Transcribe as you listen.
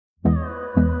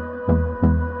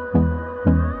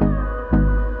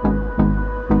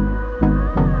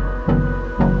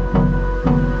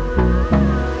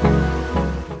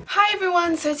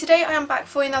So today I am back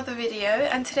for another video,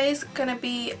 and today's going to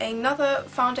be another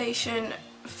foundation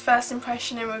first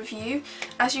impression and review.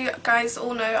 As you guys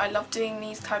all know, I love doing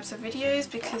these types of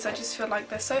videos because I just feel like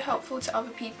they're so helpful to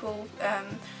other people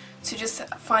to just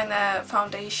find their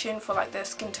foundation for like their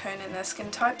skin tone and their skin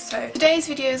type. So today's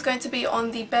video is going to be on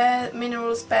the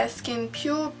bareMinerals BARESKIN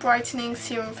Pure Brightening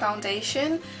Serum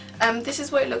Foundation. This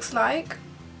is what it looks like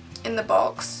in the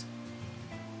box.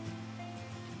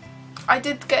 I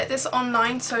did get this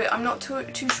online, so I'm not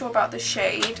too sure about the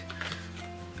shade.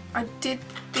 I did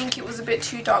think it was a bit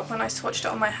too dark when I swatched it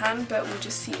on my hand, but we'll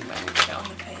just see when we put it on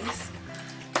the face.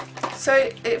 So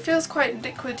it feels quite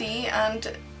liquidy,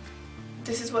 and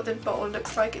this is what the bottle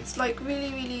looks like. It's like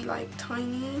really like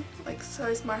tiny, like so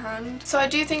is my hand. So I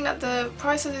do think that the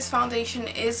price of this foundation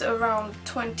is around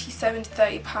 £27 to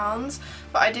 £30,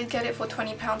 but I did get it for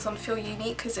 £20 on Feel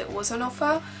Unique because it was on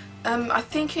offer. I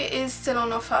think it is still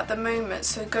on offer at the moment,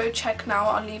 so go check now.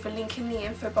 I'll leave a link in the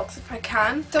info box if I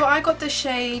can. So I got the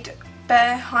shade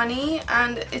Bare Honey,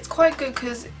 and it's quite good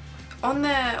because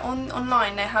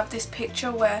online they have this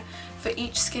picture where for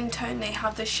each skin tone they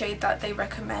have the shade that they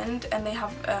recommend, and they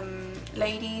have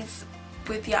ladies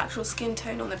with the actual skin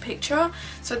tone on the picture,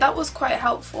 so that was quite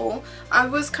helpful. I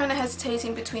was kind of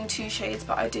hesitating between two shades,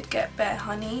 but I did get Bare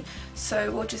Honey,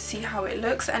 so we'll just see how it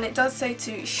looks. And it does say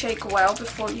to shake well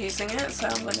before using it, so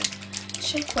I'm going to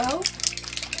shake well.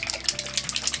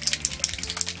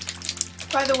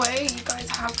 By the way, you guys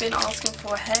have been asking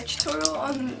for a hair tutorial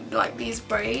on like these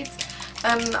braids.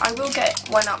 I will get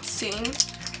one up soon.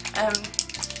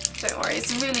 Don't worry,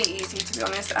 it's really easy to be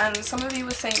honest, and some of you were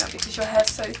saying that because your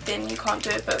hair's so thin you can't do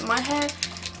it, but my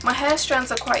hair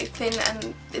strands are quite thin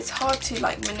and it's hard to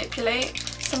like manipulate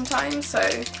sometimes, so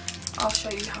I'll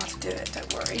show you how to do it,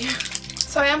 don't worry.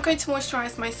 So I am going to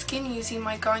moisturise my skin using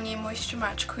my Garnier Moisture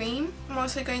Match Cream. I'm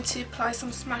also going to apply some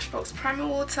Smashbox Primer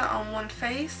Water on one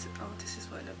face. Oh, this is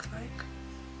what it looks like.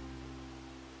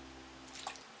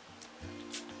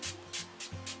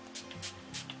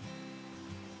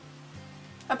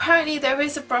 Apparently there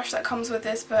is a brush that comes with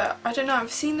this, but I don't know,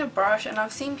 I've seen the brush and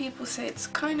I've seen people say it's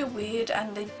kind of weird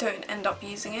and they don't end up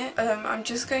using it. I'm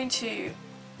just going to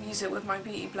use it with my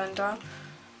beauty blender.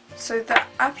 So the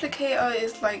applicator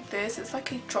is like this, it's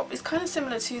like a drop, it's kind of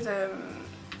similar to the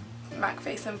MAC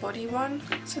Face and Body one.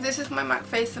 So this is my MAC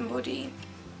Face and Body,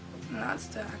 and that's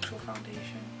the actual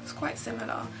foundation. It's quite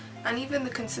similar, and even the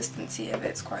consistency of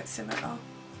it's quite similar.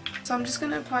 So I'm just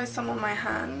going to apply some on my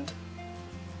hand.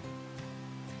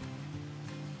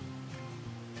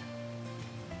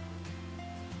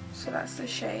 So that's the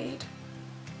shade.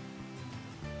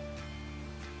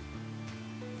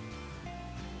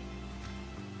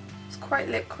 It's quite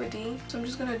liquidy, so I'm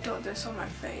just going to dot this on my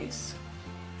face.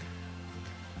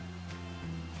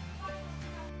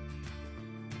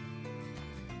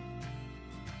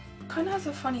 Kind of has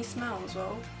a funny smell as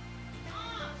well.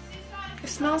 It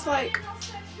smells like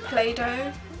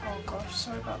Play-Doh. Oh gosh,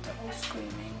 sorry about the whole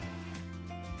screaming.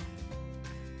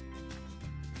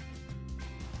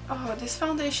 Oh, this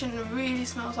foundation really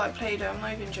smells like Play-Doh, I'm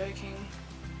not even joking.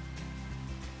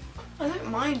 I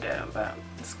don't mind it, but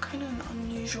it's kind of an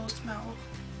unusual smell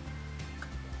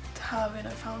to have in a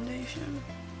foundation.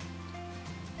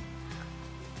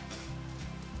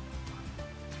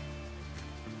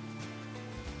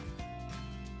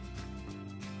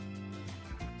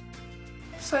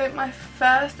 So my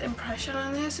first impression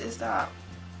on this is that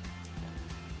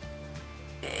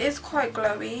it is quite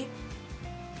glowy,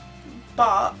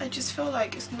 but I just feel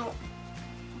like it's not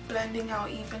blending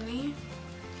out evenly.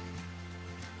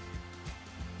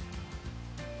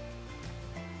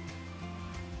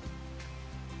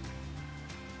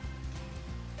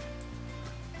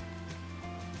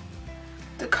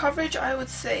 The coverage I would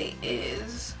say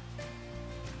is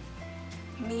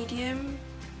medium.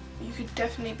 You could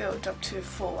definitely build up to a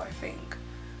 4, I think.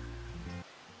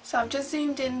 So I've just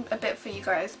zoomed in a bit for you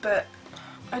guys, but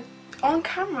on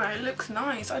camera it looks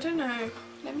nice. I don't know,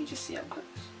 let me just see up close.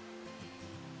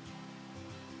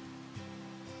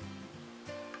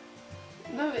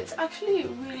 No, it's actually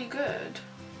really good.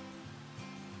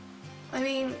 I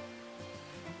mean,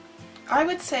 I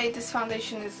would say this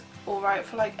foundation is alright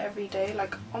for like every day.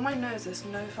 Like on my nose there's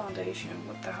no foundation,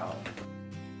 what the hell.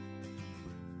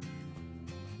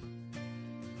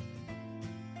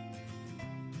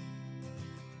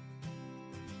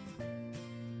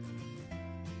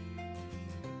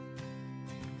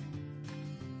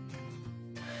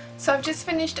 So I've just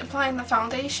finished applying the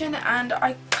foundation and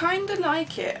I kind of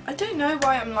like it. I don't know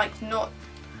why I'm like not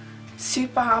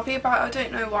super happy about it. I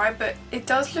don't know why, but it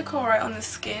does look alright on the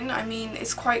skin. I mean,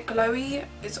 it's quite glowy.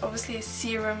 It's obviously a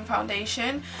serum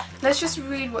foundation. Let's just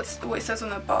read what it says on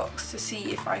the box to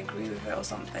see if I agree with it or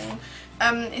something.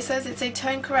 It says it's a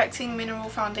tone correcting mineral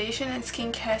foundation and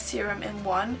skincare serum in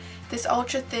one. This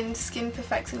ultra thin skin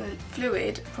perfecting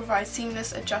fluid provides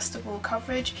seamless adjustable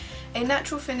coverage, a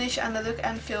natural finish and the look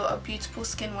and feel of beautiful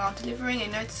skin while delivering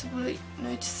a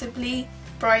noticeably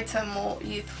brighter, more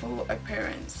youthful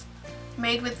appearance.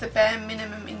 Made with the bare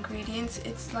minimum ingredients,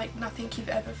 it's like nothing you've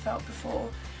ever felt before.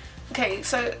 Okay,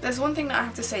 so there's one thing that I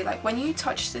have to say, like when you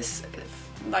touch this,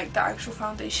 like the actual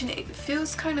foundation, it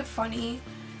feels kind of funny.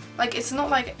 Like it's not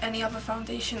like any other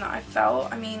foundation that I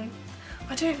felt. I mean,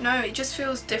 I don't know, it just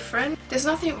feels different. There's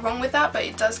nothing wrong with that, but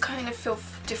it does kind of feel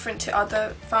different to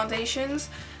other foundations.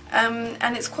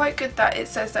 And it's quite good that it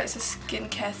says that it's a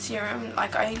skincare serum.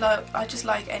 Like I just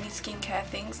like any skincare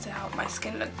things to help my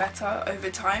skin look better over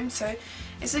time, so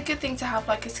it's a good thing to have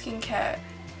like a skincare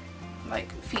like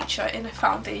feature in a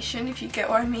foundation, if you get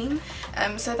what I mean,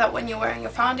 so that when you're wearing a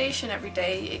foundation every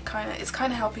day, it's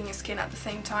kind of helping your skin at the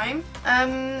same time.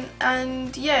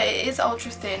 And yeah, it is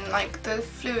ultra thin. Like the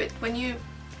fluid, when you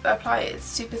apply it, it's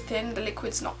super thin. The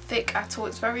liquid's not thick at all,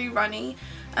 it's very runny.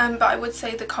 But I would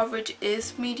say the coverage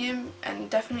is medium and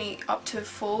definitely up to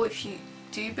 4 if you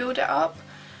do build it up.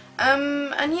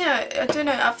 And yeah, I don't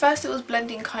know, at first it was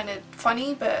blending kind of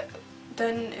funny, but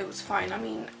then it was fine. I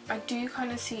mean, I do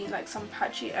kind of see like some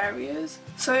patchy areas.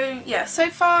 So yeah, so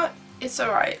far it's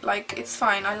alright, like it's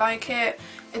fine, I like it.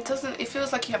 It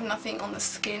feels like you have nothing on the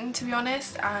skin, to be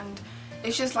honest, and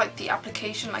it's just like the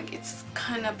application, like it's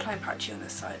kind of plain patchy on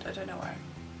this side, I don't know why,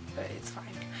 but it's fine.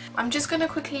 I'm just going to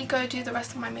quickly go do the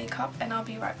rest of my makeup and I'll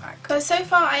be right back. So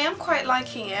far I am quite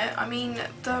liking it. I mean,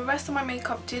 the rest of my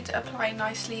makeup did apply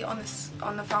nicely on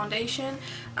the foundation,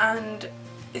 and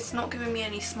it's not giving me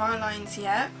any smile lines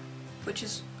yet, which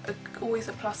is always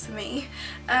a plus for me.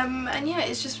 And yeah,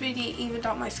 it's just really evened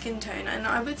out my skin tone, and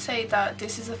I would say that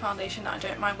this is a foundation that I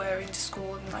don't mind wearing to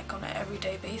school and like on an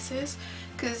everyday basis,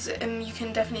 because you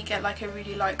can definitely get like a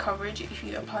really light coverage if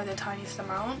you apply the tiniest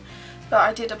amount. But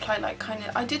I did apply like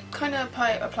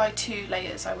apply 2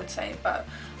 layers, I would say, but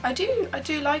I do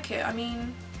like it. I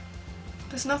mean,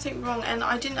 there's nothing wrong, and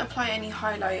I didn't apply any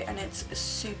highlight and it's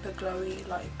super glowy.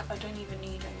 Like I don't even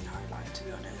need any highlight, to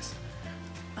be honest,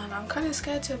 and I'm kind of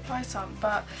scared to apply some,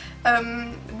 but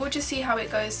we'll just see how it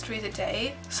goes through the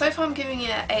day. So far I'm giving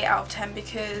it an 8 out of 10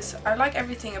 because I like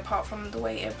everything apart from the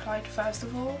way it applied first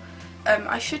of all.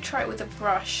 I should try it with a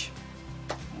brush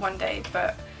one day,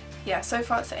 but yeah, so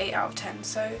far it's an 8 out of 10,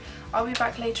 so I'll be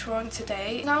back later on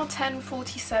today. It's now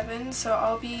 10:47, so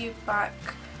I'll be back,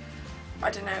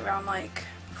 I don't know, around like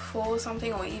 4 or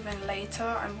something, or even later.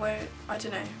 I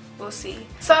don't know, we'll see.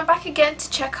 So I'm back again to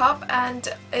check up,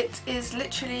 and it is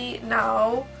literally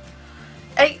now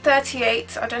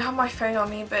 8:38. I don't have my phone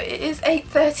on me, but it is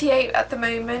 8:38 at the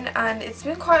moment, and it's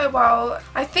been quite a while.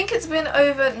 I think it's been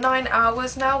over 9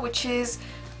 hours now, which is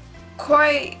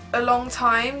quite a long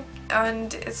time,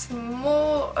 and it's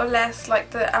more or less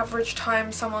like the average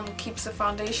time someone keeps a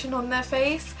foundation on their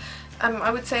face.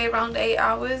 I would say around 8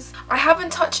 hours. I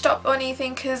haven't touched up on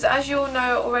anything because, as you all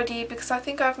know already, because I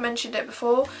think I've mentioned it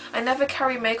before, I never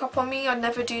carry makeup on me. I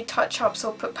never do touch-ups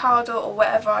or put powder or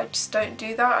whatever. I just don't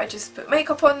do that. I just put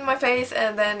makeup on my face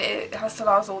and then it has to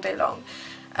last all day long.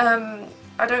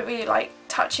 I don't really like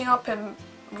touching up and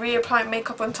reapplying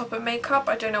makeup on top of makeup.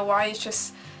 I don't know why, it's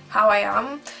just how I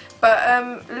am. But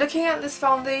looking at this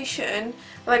foundation,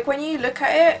 like when you look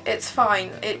at it, it's fine.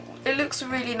 It looks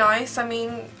really nice. I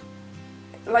mean,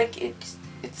 like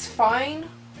it's fine.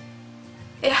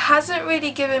 It hasn't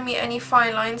really given me any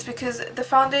fine lines because the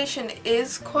foundation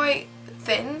is quite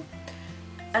thin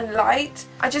and light.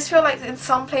 I just feel like in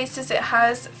some places it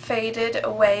has faded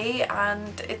away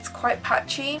and it's quite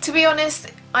patchy. To be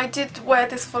honest, I did wear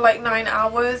this for like 9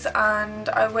 hours and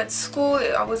I went to school.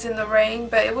 I was in the rain,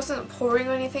 but it wasn't pouring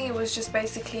or anything. It was just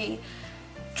basically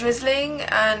drizzling,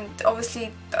 and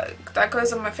obviously that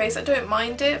goes on my face. I don't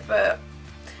mind it, but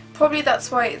probably that's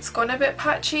why it's gone a bit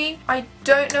patchy. I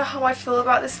don't know how I feel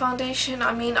about this foundation.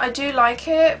 I mean, I do like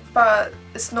it, but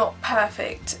it's not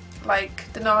perfect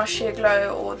like the NARS Sheer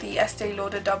Glow or the Estee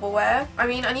Lauder Double Wear. I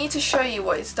mean, I need to show you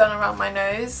what it's done around my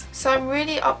nose. So I'm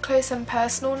really up close and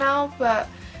personal now, but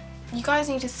you guys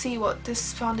need to see what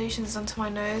this foundation has done to my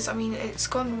nose. I mean, it's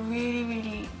gone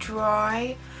really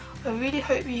dry. I really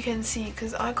hope you can see,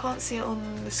 because I can't see it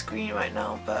on the screen right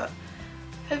now, but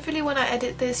hopefully when I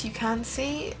edit this you can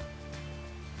see.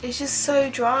 It's just so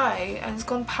dry and it's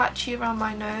gone patchy around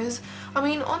my nose. I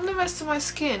mean, on the rest of my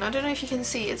skin, I don't know if you can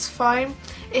see, it's fine.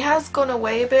 It has gone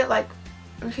away a bit, like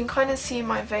You can kind of see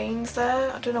my veins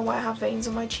there. I don't know why I have veins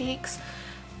on my cheeks,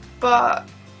 but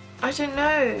I don't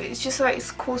know, it's just like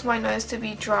it's caused my nose to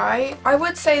be dry. I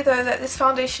would say though that this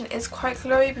foundation is quite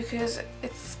glowy because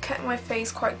it's kept my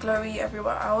face quite glowy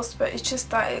everywhere else, but it's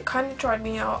just that it kind of dried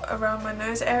me out around my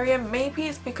nose area. Maybe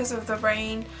it's because of the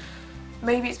rain,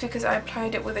 maybe it's because I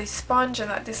applied it with a sponge and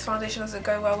that this foundation doesn't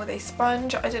go well with a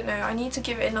sponge. I don't know, I need to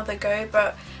give it another go,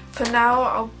 but for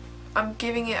now I'm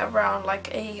giving it around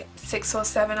like a 6 or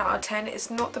 7 out of 10.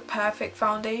 It's not the perfect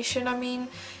foundation, I mean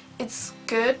it's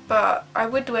good, but I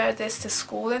would wear this to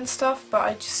school and stuff, but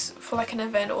I just, for like an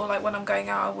event or like when I'm going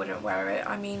out, I wouldn't wear it.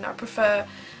 I mean, I prefer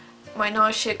my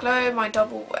NARS Sheer Glow, my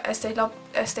Estee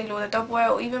Lauder Double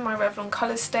Wear, or even my Revlon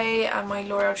Colour Stay and my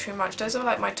L'Oreal True Match. Those are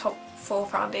like my top 4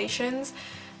 foundations,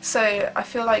 so I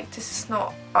feel like this is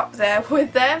not up there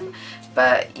with them.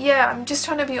 But yeah, I'm just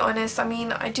trying to be honest. I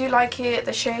mean, I do like it,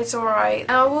 the shade's alright,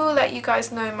 and I will let you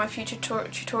guys know in my future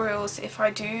tutorials if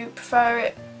I do prefer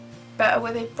it better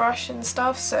with a brush and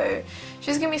stuff, so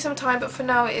just give me some time, but for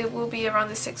now it will be around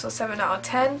the 6 or 7 out of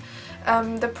 10.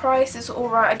 The price is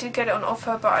alright, I did get it on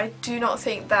offer, but I do not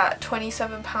think that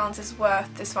 £27 is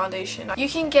worth this foundation. You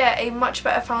can get a much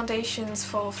better foundations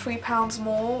for £3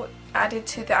 more added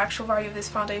to the actual value of this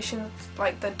foundation,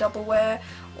 like the Double Wear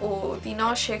or the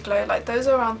NARS Sheer Glow. Like those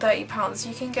are around £30.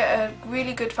 You can get a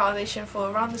really good foundation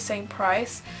for around the same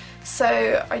price,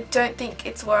 so I don't think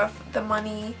it's worth the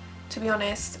money, to be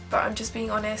honest, but I'm just being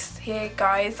honest here,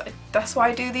 guys. That's why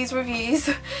I do these reviews.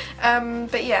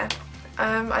 But yeah,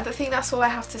 I think that's all I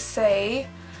have to say.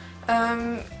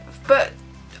 But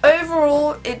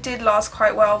overall, it did last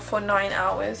quite well for 9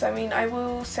 hours. I mean, I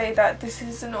will say that this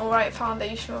is an alright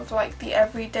foundation of like the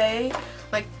everyday,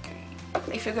 like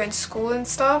if you're going to school and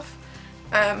stuff.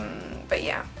 But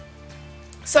yeah.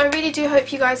 So I really do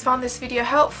hope you guys found this video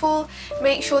helpful.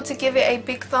 Make sure to give it a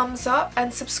big thumbs up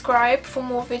and subscribe for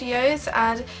more videos,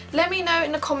 and let me know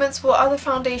in the comments what other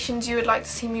foundations you would like to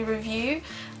see me review.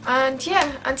 And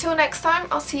yeah, until next time,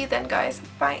 I'll see you then guys.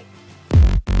 Bye.